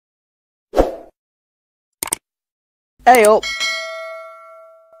Hey up!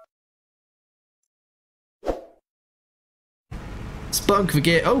 Spunk for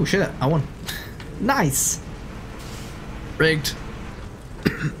gear. Oh shit, I won. Nice! Rigged.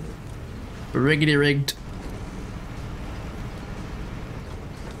 Riggedy rigged.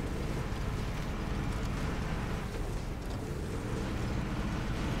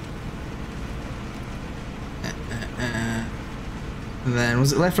 And then,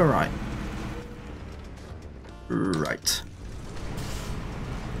 was it left or right? Right.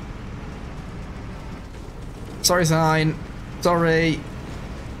 Sorry, sign. Sorry.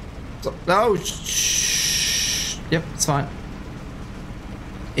 Oh, shh. Yep, it's fine.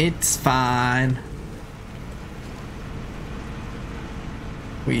 It's fine.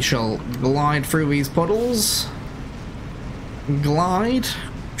 We shall glide through these puddles. Glide.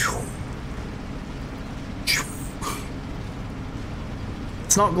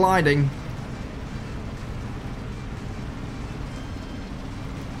 It's not gliding.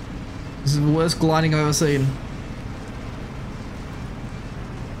 This is the worst gliding I've ever seen.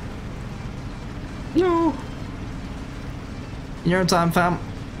 No. In your own time, fam.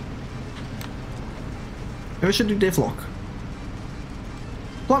 Maybe I should do diff lock.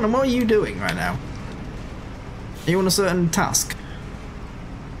 Platinum, what are you doing right now? Are you on a certain task?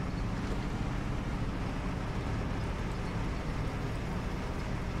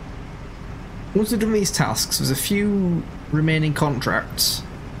 Once we've done these tasks, there's a few remaining contracts,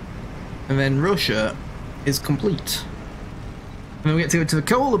 and then Russia is complete. And then we get to go to the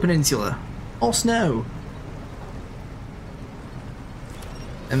Kola Peninsula, or snow.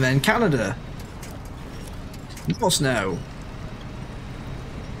 And then Canada, more snow.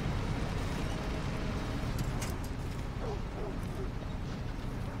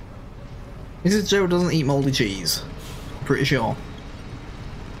 Mrs. Joe doesn't eat mouldy cheese, pretty sure.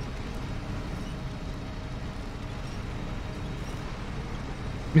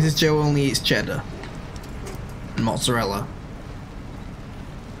 Mrs. Joe only eats cheddar and mozzarella.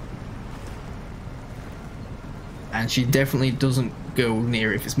 And she definitely doesn't go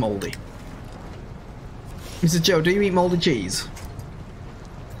near if it's mouldy. Mrs. Joe, do you eat mouldy cheese?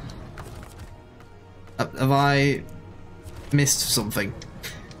 Have I missed something?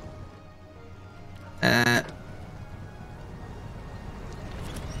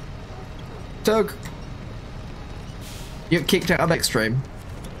 Doug, you get kicked out of Extreme.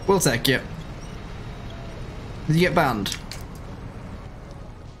 We'll take you. Did you get banned?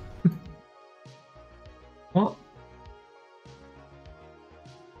 What?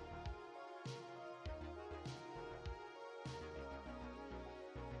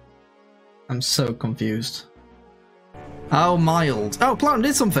 I'm so confused. How mild? Oh, Platinum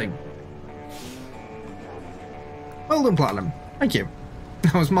did something! Well done, Platinum. Thank you.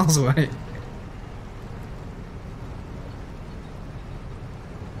 I was miles away.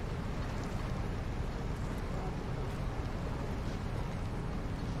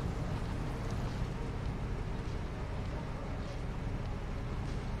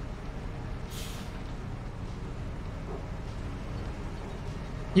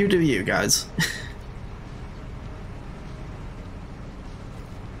 You do you, guys.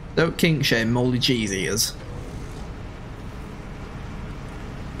 Don't kink shame mouldy cheese eaters.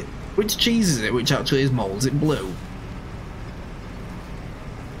 Which cheese is it which actually is mould? Is it blue?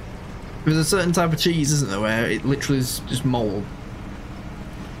 There's a certain type of cheese, isn't there, where it literally is just mould.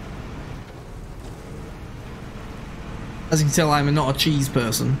 As you can tell, I'm not a cheese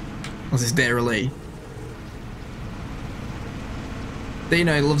person. Unless it's Dairy Lee.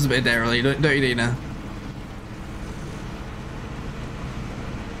 Dino loves a bit of Dairy Lee, don't you, Dino?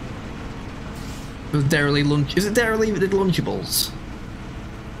 It was Dairy Lee lunch. Is it Dairy Lee that did Lunchables?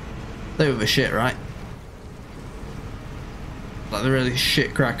 They were the shit, right? Like the really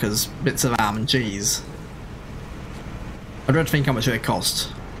shit crackers, bits of ham and cheese. I'd rather think how much they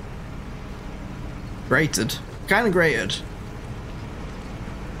cost. Grated. Kinda grated.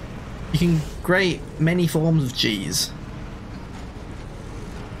 You can grate many forms of cheese.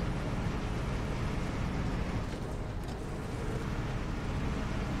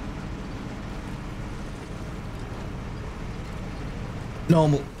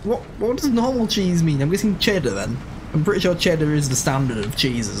 Normal. What does normal cheese mean? I'm guessing cheddar then. I'm pretty sure cheddar is the standard of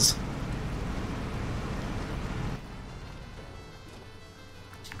cheeses.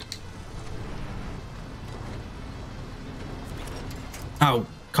 Oh,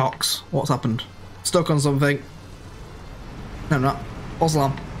 Cox. What's happened? Stuck on something. No, I'm not. False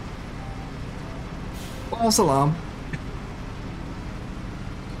alarm. False alarm.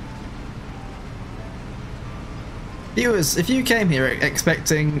 Viewers, if you came here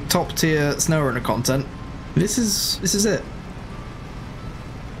expecting top tier SnowRunner content, This is it.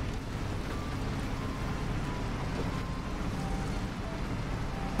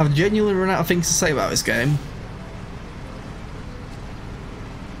 I've genuinely run out of things to say about this game.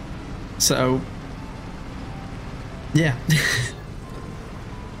 So, yeah.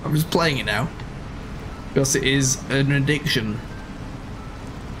 I'm just playing it now. Because it is an addiction.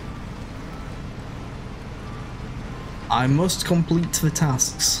 I must complete the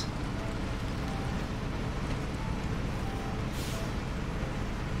tasks.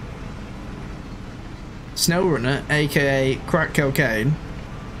 SnowRunner, aka crack cocaine.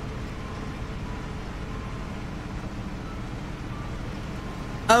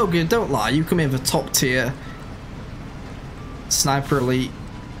 Oh good, don't lie, you come in for top tier Sniper Elite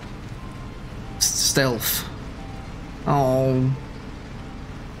stealth. Oh,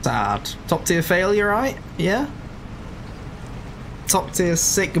 sad. Top tier failure, right? Yeah? Top tier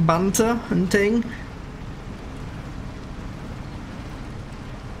sick banter and ting.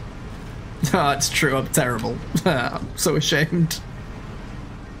 Oh, it's true, I'm terrible. I'm so ashamed.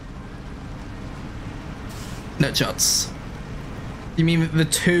 Nutshots. You mean the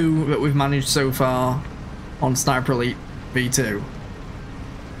two that we've managed so far on Sniper Elite V2?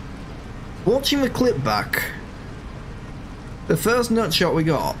 Watching the clip back, the first nutshot we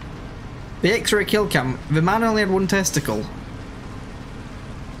got, the X-ray kill cam, the man only had one testicle.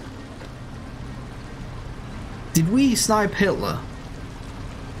 Did we snipe Hitler?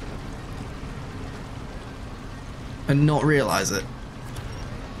 And not realise it?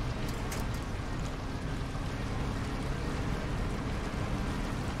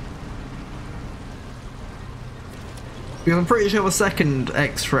 Because I'm pretty sure the second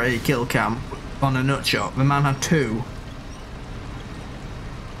X-ray kill cam on a nutshot, the man had two.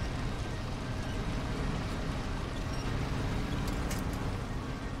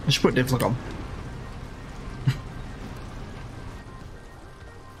 I should put div look on.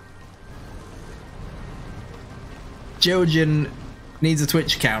 Georgian needs a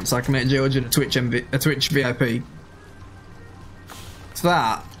Twitch account, so I can make Georgian a Twitch VIP. So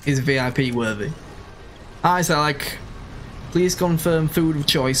that is VIP worthy. I say like, please confirm food of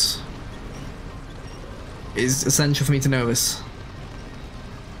choice. It is essential for me to know this.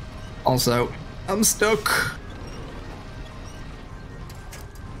 Also, I'm stuck.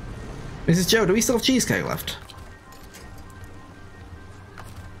 Mrs. Joe, do we still have cheesecake left?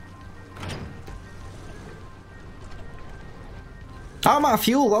 Oh, I'm out of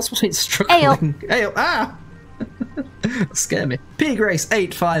fuel, that's why it's struggling. Hey up, ah! That scared me. P Grace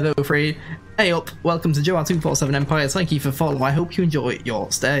 8503. Hey up, welcome to JoeR247 Empire. Thank you for following. I hope you enjoy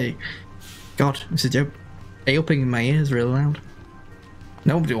your stay. God, Mr. Joe. Hey upping in my ears really loud.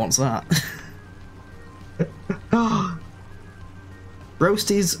 Nobody wants that.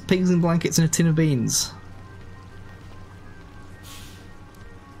 Roasties, pigs in blankets, and a tin of beans.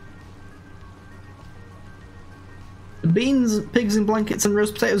 The beans, pigs in blankets, and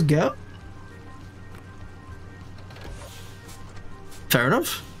roast potatoes go. Fair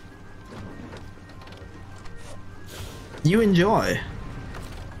enough. You enjoy.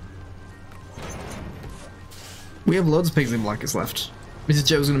 We have loads of pigs in blankets left. Mrs.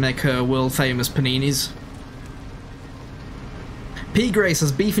 Joe's gonna make her world famous paninis. P. Grace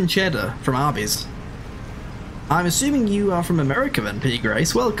has beef and cheddar from Arby's. I'm assuming you are from America then, P.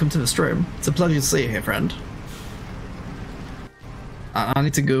 Grace. Welcome to the stream. It's a pleasure to see you here, friend. I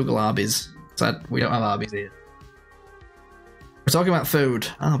need to Google Arby's. We don't have Arby's here. We're talking about food.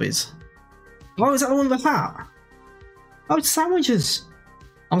 Arby's. Oh, is that the one with the hat? Oh, it's sandwiches.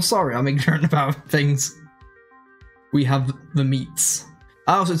 I'm sorry, I'm ignorant about things. We have the meats.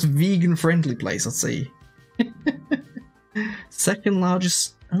 Oh, so it's a vegan friendly place, let's see. Second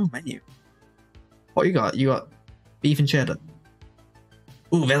largest menu. What you got? You got beef and cheddar.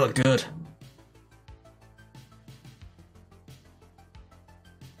 Ooh, they look good.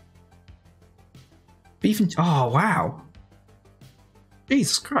 Beef and oh wow.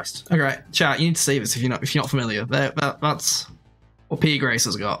 Jesus Christ. Okay, chat, you need to see this if you're not familiar. That's what P. Grace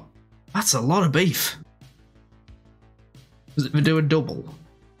has got. That's a lot of beef. Does it do a double?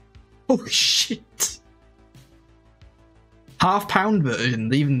 Oh shit. Half-pound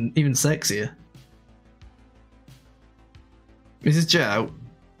version, even sexier. Mrs. Joe,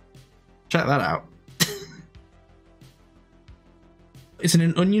 check that out. It's in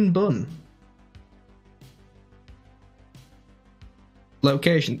an onion bun.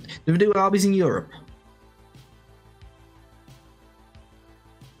 Location. Do we do Arby's in Europe?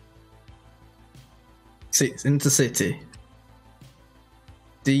 It's into city.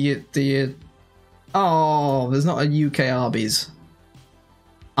 Do you? Oh, there's not a UK Arby's.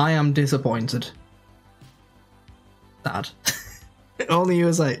 I am disappointed. Dad. Only you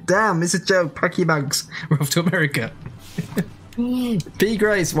was like, damn, Mrs. Joe, pack your bags. We're off to America. P.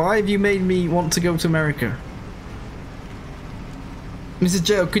 Grace, why have you made me want to go to America? Mrs.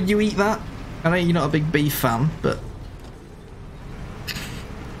 Joe, could you eat that? I know you're not a big beef fan, but...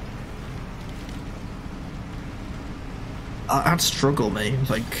 I'd struggle, me.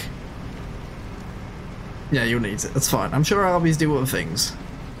 Like... Yeah, you'll need it. That's fine. I'm sure Arby's do other things.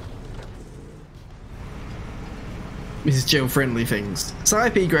 Mrs. Joe friendly things. So hi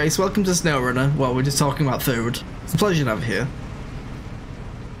P. Grace, welcome to SnowRunner. Well, we're just talking about food. It's a pleasure to have you here.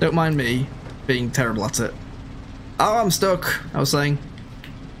 Don't mind me being terrible at it. Oh, I'm stuck, I was saying.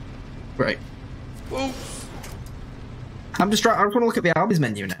 Great. Whoa. I'm just trying. I want to look at the Arby's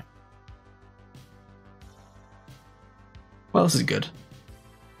menu now. What else is good?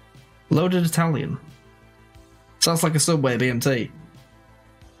 Loaded Italian. Sounds like a Subway BMT.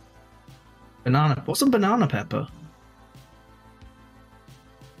 Banana. What's a banana pepper?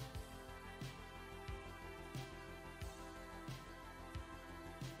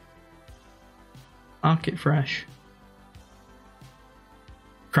 Market Fresh.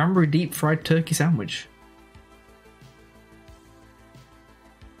 Cranberry deep fried turkey sandwich.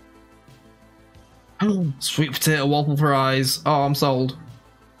 Oh, sweet potato waffle fries. Oh, I'm sold.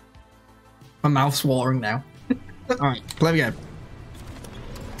 My mouth's watering now. Alright, play again.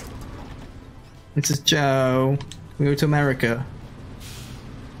 This is Joe. We go to America.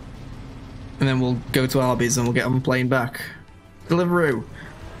 And then we'll go to Arby's and we'll get on the plane back. Deliveroo.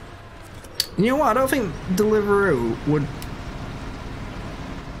 You know what? I don't think Deliveroo would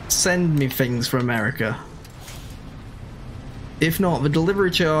send me things from America. If not, the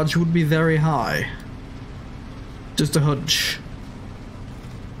delivery charge would be very high. Just a hunch.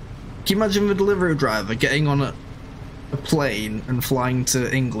 Can you imagine the Deliveroo driver getting on a plane and flying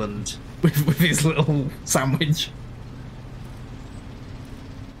to England with his little sandwich?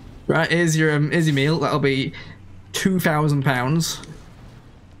 Right, here's your meal. That'll be £2,000.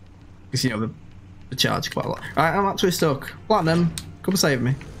 Because, you know, the charge quite a lot. Right, I'm actually stuck. Platinum, come save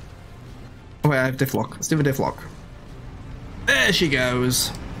me. Oh wait, I have diff lock. Let's do the diff lock. There she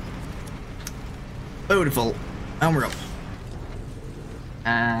goes. Beautiful. And we're up.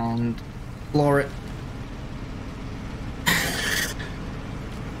 And floor it.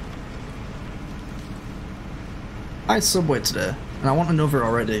 I had Subway today, and I want another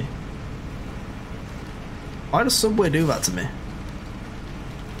already. Why does Subway do that to me?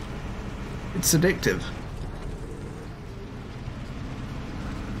 It's addictive.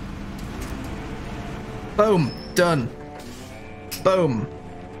 Boom. Done. Boom.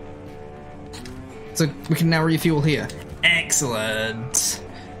 So we can now refuel here. Excellent.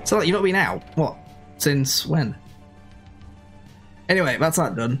 So like, you've not been out? What? Since when? Anyway, that's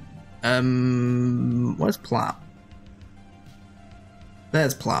that done. Where's Platt?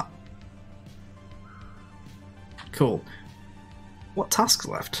 There's Platt. Cool. What tasks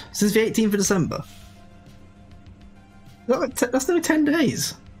left? Since the 18th of December? That's nearly 10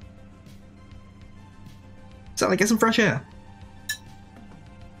 days. So like, get some fresh air.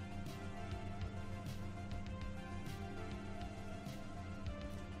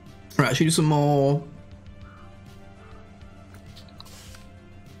 Right, should we do some more?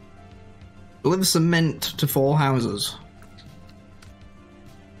 Deliver cement to 4 houses.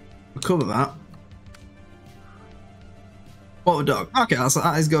 We'll cover that. What a dog. Okay,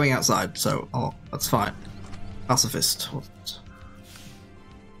 that is going outside, so that's fine. Pacifist.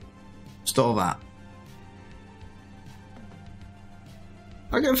 Store that.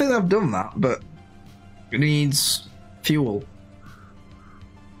 I don't think I've done that, but it needs fuel.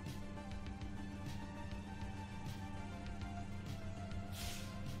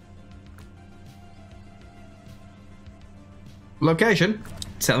 Location?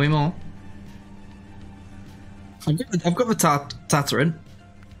 Tell me more. I've got the Tatarin.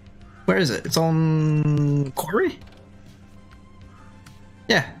 Where is it? It's on Quarry?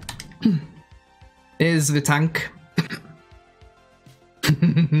 Yeah. Here's the tank.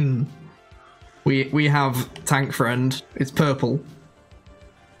 we have tank friend. It's purple.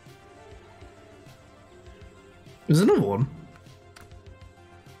 There's another one.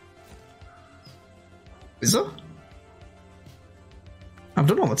 Is there? I've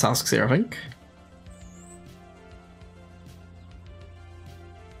done all the tasks here, I think.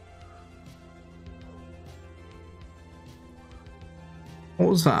 What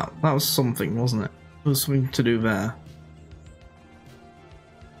was that? That was something, wasn't it? There was something to do there.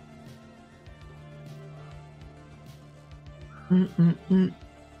 In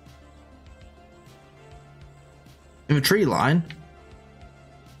the tree line,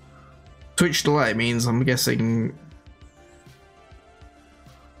 Twitch delay means I'm guessing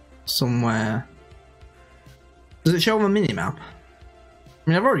somewhere. Does it show on a mini-map? I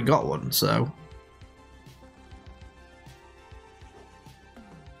mean, I've already got one, so...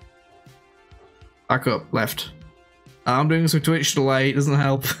 Back up, left. I'm doing some Twitch delay, it doesn't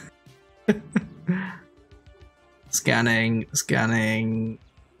help. Scanning, scanning.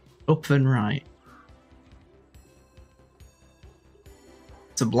 Up and right.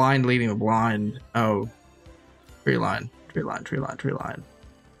 It's a blind leading a blind. Oh. Tree line, tree line, tree line, tree line.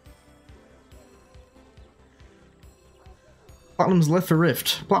 Platinum's left for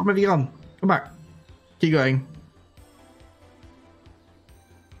Rift. Platinum, have you gone? Come back. Keep going.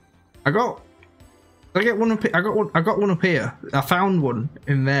 I get one up. I got one up here. I found one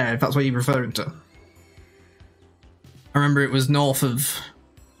in there. If that's what you're referring to. I remember it was north of.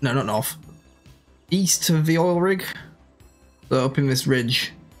 No, not north. East of the oil rig. So up in this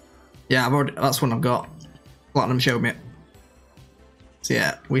ridge. Yeah, I've already. That's one I've got. Platinum showed me it. So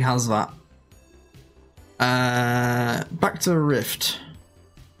yeah, we has that. Back to the Rift.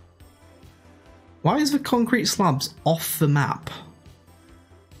 Why is the concrete slabs off the map?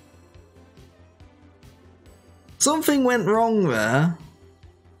 Something went wrong there.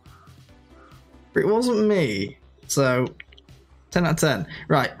 It wasn't me. So, 10 out of 10.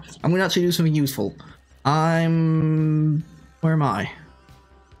 Right, I'm going to actually do something useful. Where am I?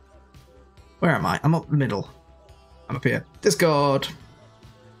 Where am I? I'm up the middle. I'm up here. Discord.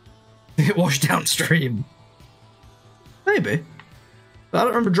 It washed downstream. Maybe. But I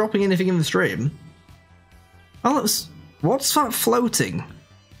don't remember dropping anything in the stream. Oh, what's that floating?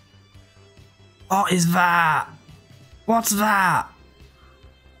 What is that? What's that?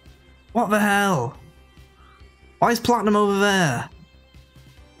 What the hell? Why is Platinum over there?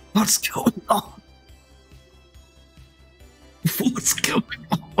 What's going on? What's going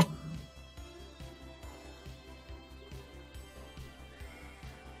on?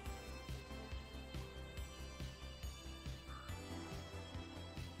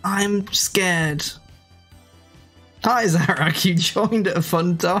 I'm scared. Hi Zarak, you joined at a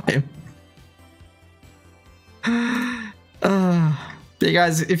fun time. Yeah,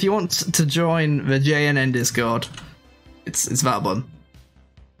 guys, if you want to join the JNN Discord, it's that one.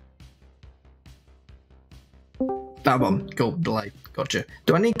 That one. Cool, delay. Gotcha.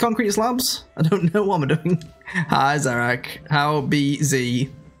 Do I need concrete slabs? I don't know what I'm doing. Hi Zarak, how be Z?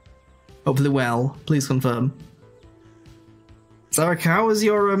 Hopefully well. Please confirm. Zarak, how was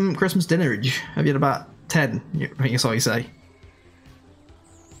your Christmas dinnerage? Have you had about 10? I think that's all you say.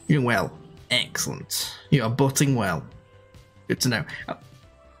 You're doing well. Excellent. You are butting well. Good to know.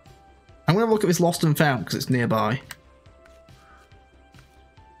 I'm going to look at this Lost and Found because it's nearby.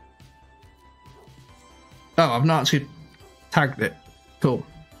 Oh, I've not actually tagged it. Cool.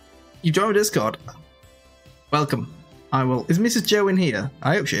 You joined Discord. Welcome. I will. Is Mrs. Joe in here?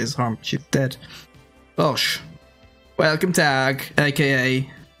 I hope she is. She's dead. Bosh. Welcome, Tag, aka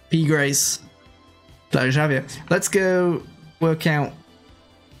P Grace. Pleasure to have you. Let's go work out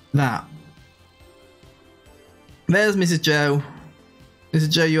that. There's Mrs. Joe. Mrs.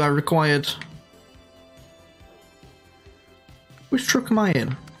 Joe, you are required. Which truck am I in?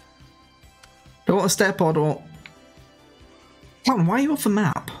 Do I want a step or do I want... Platinum, why are you off the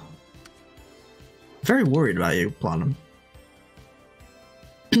map? Very worried about you, Platinum.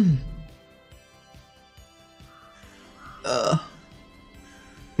 I'm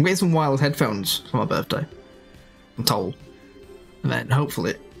getting some wireless headphones for my birthday. I'm told. And then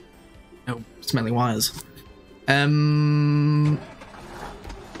hopefully no smelly wires. How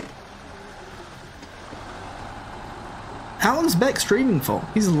long's Beck streaming for?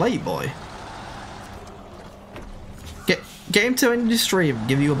 He's a late boy. Get him to end your stream,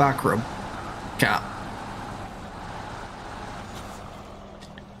 give you a back rub. Cat.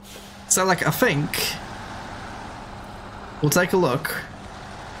 So like I think we'll take a look.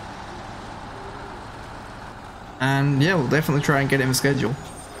 And yeah, we'll definitely try and get him a schedule.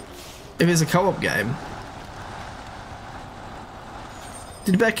 If it's a co-op game.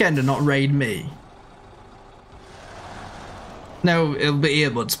 Did Beckender not raid me? No, it'll be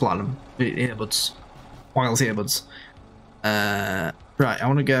earbuds, Platinum. Earbuds. Wireless earbuds. Right, I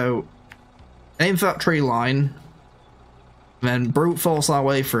want to go aim for that tree line, then brute force our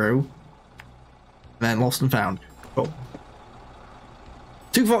way through, then Lost and Found. Cool.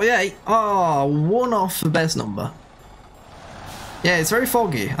 248. Oh, one off the best number. Yeah, it's very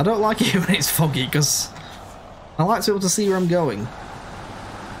foggy. I don't like it when it's foggy because I like to be able to see where I'm going.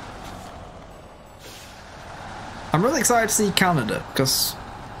 I'm really excited to see Canada because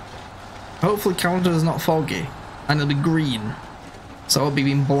hopefully Canada is not foggy and it'll be green, so I'll be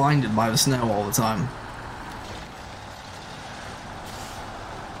being blinded by the snow all the time.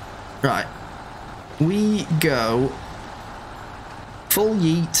 Right. We go full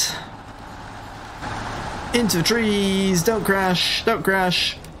yeet into the trees. Don't crash. Don't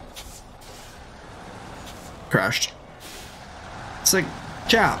crash. Crashed. So,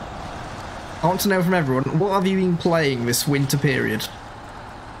 chat. I want to know from everyone, what have you been playing this winter period?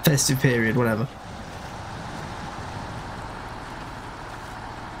 Festive period, whatever.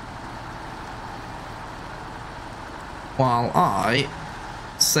 While I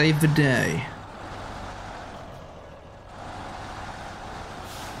save the day.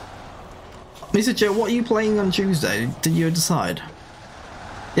 Mr. Joe, what are you playing on Tuesday? Did you decide?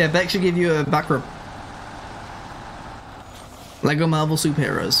 Yeah, Beck should give you a back rub. Lego Marvel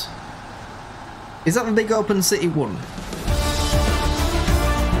Superheroes. Is that the big open city one?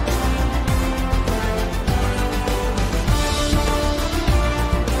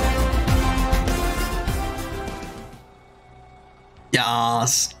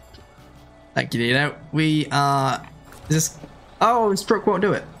 Yes. Thank you, Dino. We are... Is this... Oh, this truck won't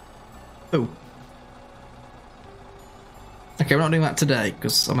do it. Oh. Okay, we're not doing that today,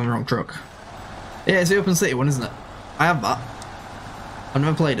 because I'm on the wrong truck. Yeah, it's the open city one, isn't it? I have that. I've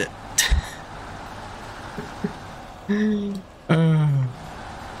never played it.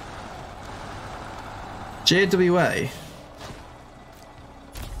 JWA.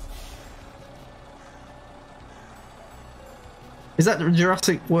 Is that the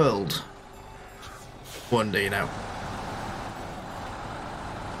Jurassic World one, do you know?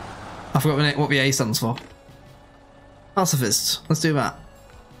 I forgot what the A stands for. Pacifist. Let's do that.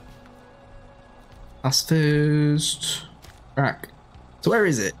 Pacifist. Crack. So where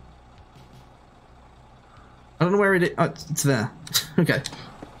is it? I don't know where it is. Oh, it's there. Okay.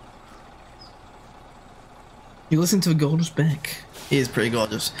 You listen to a gorgeous Beck. He is pretty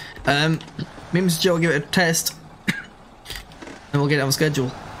gorgeous. Me and Mr. Joe will give it a test. And we'll get it on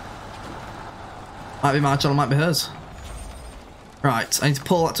schedule. Might be my channel, might be hers. Right, I need to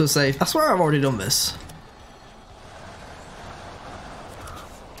pull that to a safe. I swear I've already done this.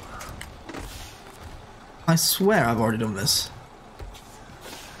 I swear I've already done this.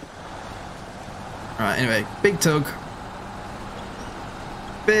 Right, anyway, big tug.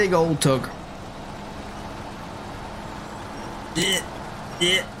 Big old tug. Yeah,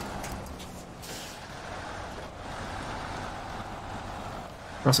 yeah.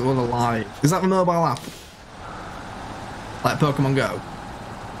 Jurassic World Alive. Is that the mobile app? Like Pokemon Go?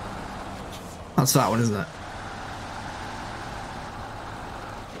 That's that one, isn't it?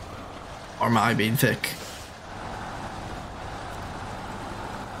 Or am I being thick?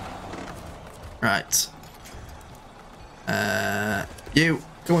 Right. You,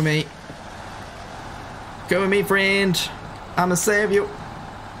 come with me. Go with me, friend. I'ma save you.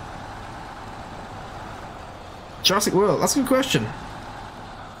 Jurassic World, that's a good question.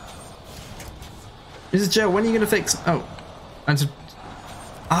 Mrs. Joe, when are you gonna fix... Oh.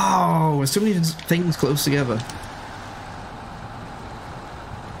 Oh, there's so many things close together.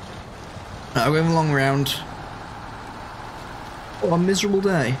 Right, I'm going a long round. Oh, a miserable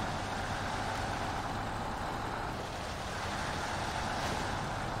day.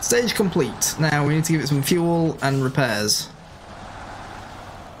 Stage complete. Now we need to give it some fuel and repairs.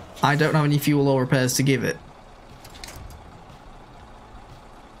 I don't have any fuel or repairs to give it.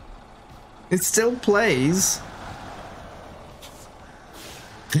 It still plays.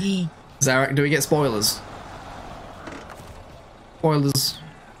 Zarek, do we get spoilers? Spoilers.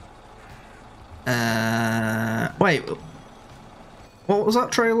 Wait. What was that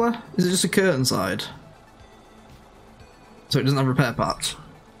trailer? Is it just a curtain side? So it doesn't have repair parts?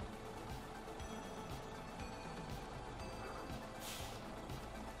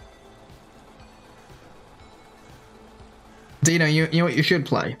 Dino, you know what you should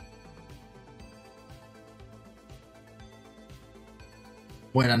play?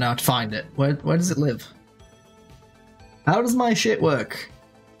 When I know how to find it. Where does it live? How does my shit work?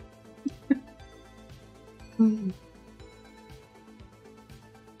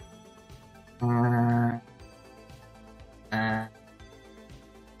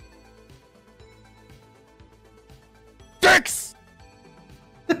 Fix!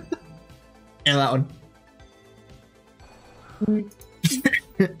 Yeah, that one.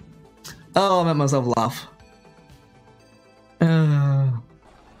 Oh, I made myself laugh.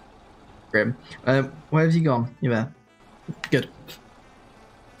 Grim. Where have you gone? You there? Good.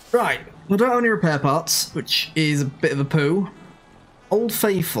 Right. I don't have any repair parts, which is a bit of a poo. Old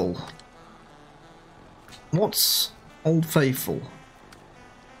Faithful. What's Old Faithful?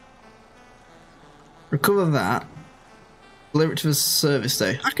 Recover that. Deliver it to the service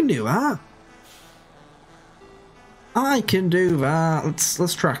day. I can do that. I can do that.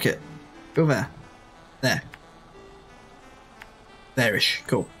 Let's track it. Go there. There. There-ish.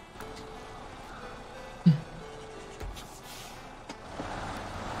 Cool.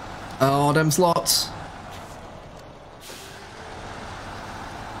 Oh, them slots.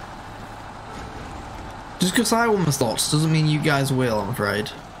 Just because I won the slots doesn't mean you guys will, I'm afraid.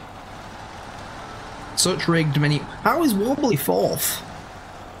 Such rigged many. How is Wobbly fourth?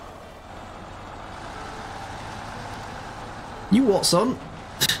 You what, son?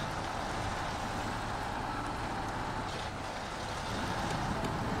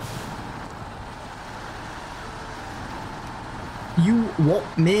 You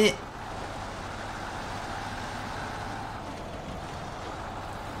what, mate?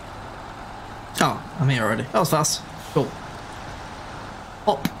 Oh, I'm here already. That was fast. Cool.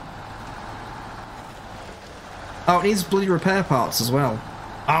 Hop. Oh, it needs bloody repair parts as well.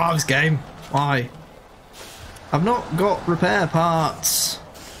 Oh, this game. Why? I've not got repair parts.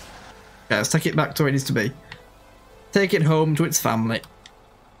 Okay, let's take it back to where it needs to be. Take it home to its family.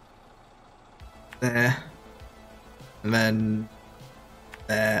 There. And then...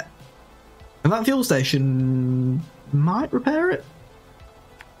 there. And that fuel station might repair it?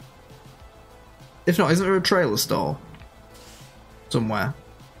 If not, isn't there a trailer store? Somewhere.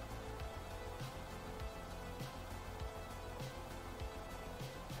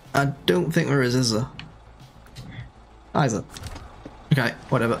 I don't think there is there? Either. Okay,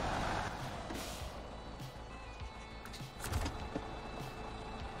 whatever.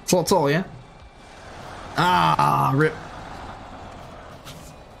 Slots all, yeah? Ah, rip.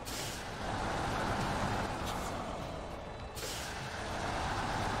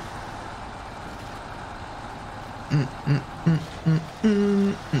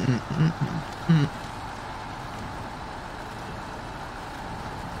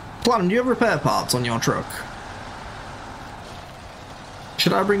 Platinum, do you have repair parts on your truck?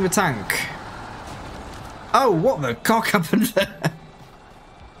 Should I bring the tank? Oh, what the cock happened there?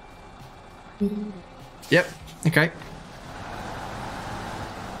 Yep, okay.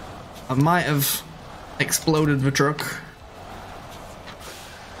 I might have exploded the truck.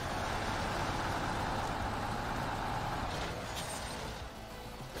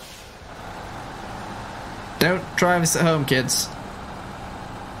 Don't try this at home, kids.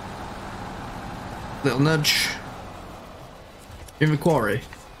 Little nudge. In the quarry.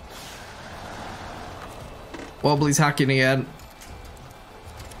 Wobbly's hacking again.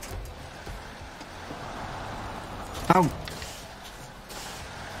 Ow.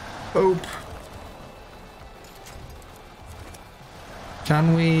 Hope.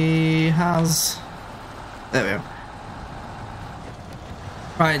 Can we has... There we go.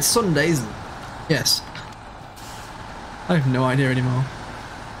 Right, it's Sunday, isn't it? Yes. I have no idea anymore.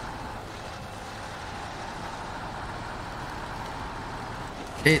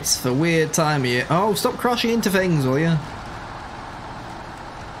 It's the weird time of year. Oh, stop crashing into things, will you?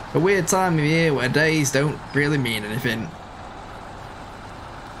 The weird time of year where days don't really mean anything.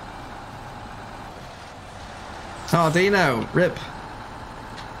 Oh, Dino, rip.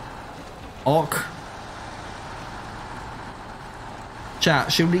 Orc.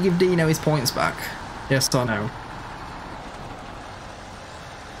 Chat, should we give Dino his points back? Yes or no?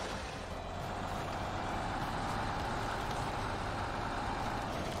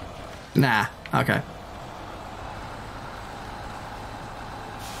 Nah, okay.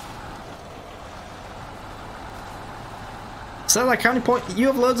 So like how many points? You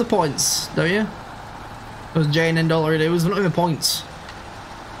have loads of points, don't you? Those Jane and Dollary Doos, not even points.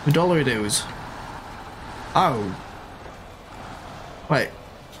 The Dollary Doos. Oh. Wait.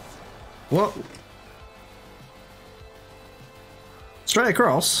 What? Straight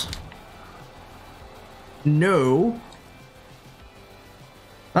across? No.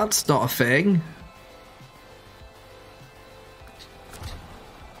 That's not a thing.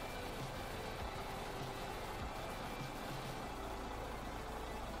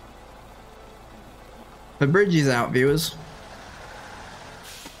 The bridge is out, viewers.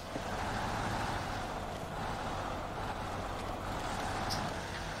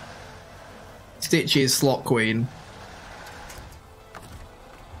 Stitch's slot queen.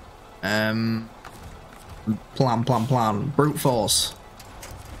 Plan. Brute force.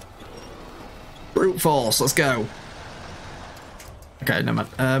 Brute force, let's go. Okay, no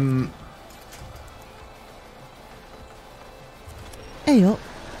man. Hey up.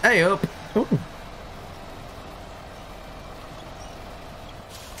 Hey up. Ooh.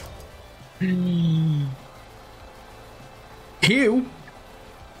 Hugh.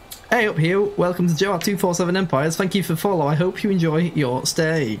 Hey up, Hugh. Welcome to JoeR247 Empires. Thank you for the follow. I hope you enjoy your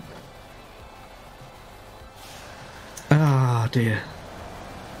stay. Ah, dear.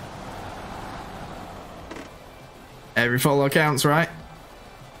 Every follow counts, right?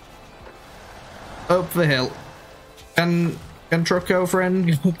 Up the hill. Can Trucko friend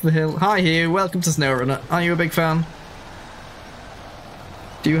go up the hill? Hi Hugh, welcome to SnowRunner. Are you a big fan?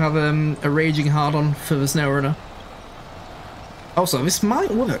 Do you have a raging hard-on for the SnowRunner? Also, this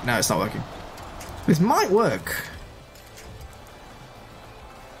might work. No, it's not working. This might work.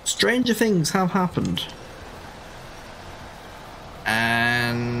 Stranger things have happened.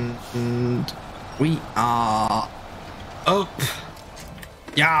 And we are up.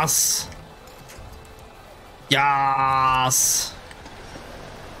 Yes. Yes.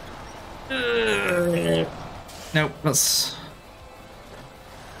 Nope, that's...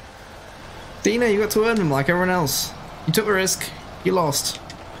 Dina, you got to earn them like everyone else. You took the risk. You lost.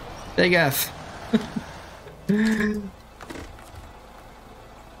 Big F.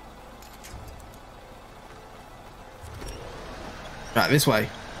 Right, this way.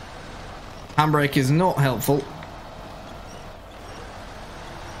 Handbrake is not helpful.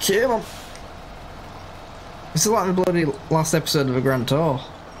 Come on. This is like the bloody last episode of a Grand Tour.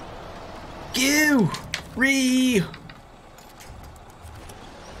 You! Re!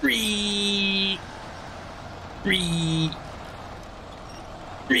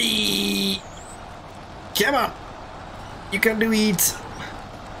 Come on! You can do it!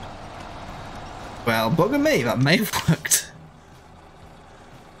 Well, bugger me, that may have worked.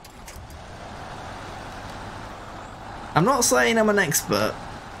 I'm not saying I'm an expert,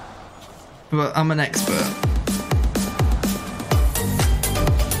 but I'm an expert.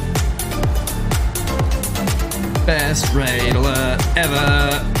 Best raid alert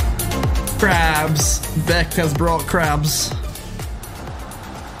ever! Crabs! Beck has brought crabs.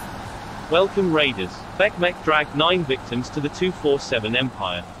 Welcome Raiders. Beckmech dragged 9 victims to the 247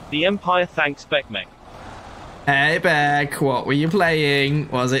 Empire. The Empire thanks Beckmech. Hey Beck, what were you playing?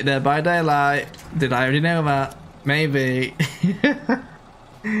 Was it Dead by Daylight? Did I already know that? Maybe.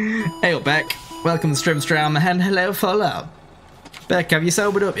 Hey up Beck, welcome to Strimstram and hello follow. Beck, have you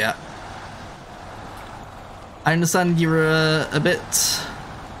sobered up yet? I understand you're a bit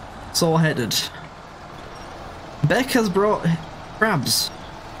sore-headed. Beck has brought crabs.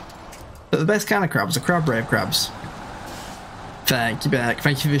 But the best kind of crabs are crab brave crabs. Thank you, Beck.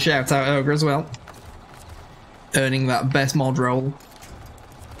 Thank you for the shout out, Ogre, as well. Earning that best mod roll.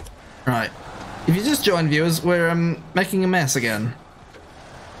 Right. If you just joined, viewers, we're making a mess again.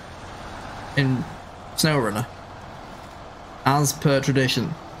 In SnowRunner. As per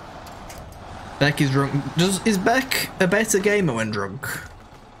tradition. Beck is drunk. Is Beck a better gamer when drunk?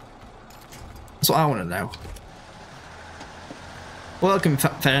 That's what I want to know. Welcome,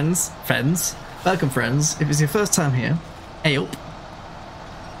 friends. Welcome, friends. If it's your first time here, hey up.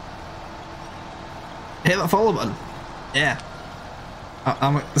 Hit that follow button. Yeah.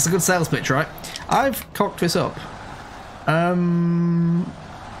 It's a good sales pitch, right? I've cocked this up. I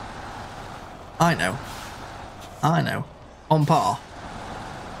know. On par.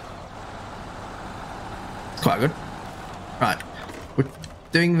 It's quite good. Right. We're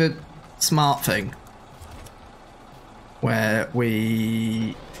doing the smart thing. Where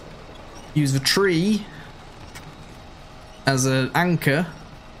we use the tree as an anchor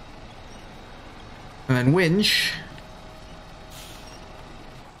and then winch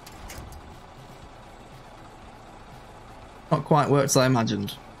not quite worked as I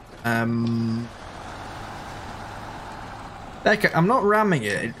imagined. Becca, I'm not ramming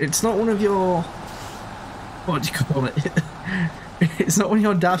it. It's not one of your, what do you call it? It's not one of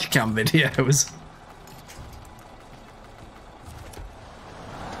your dash cam videos.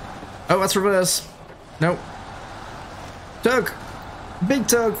 Oh, that's reverse. Nope. Tug. Big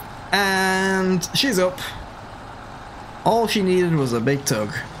tug. And she's up. All she needed was a big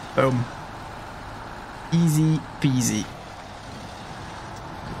tug. Boom. Easy peasy.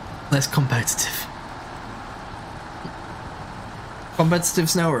 Less competitive. Competitive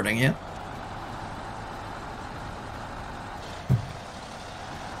snow running, yeah?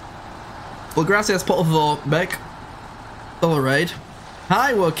 Well, gracias por favor, Beck. Double raid.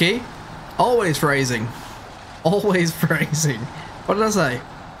 Hi, Wookie. Always phrasing. Always phrasing. What did I say?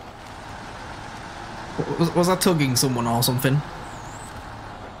 Was I tugging someone or something?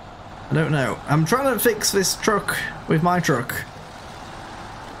 I don't know. I'm trying to fix this truck with my truck.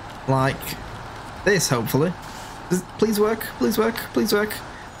 Like this, hopefully. Please work. Please work. Please work.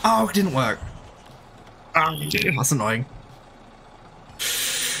 Oh, it didn't work. Oh, that's annoying.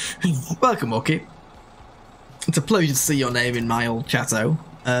 Welcome, Wookie. It's a pleasure to see your name in my old chatto.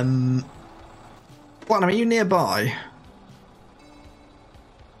 Platinum, are you nearby?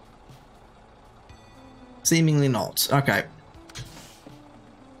 Seemingly not. Okay.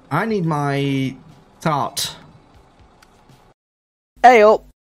 I need my tart Hey up!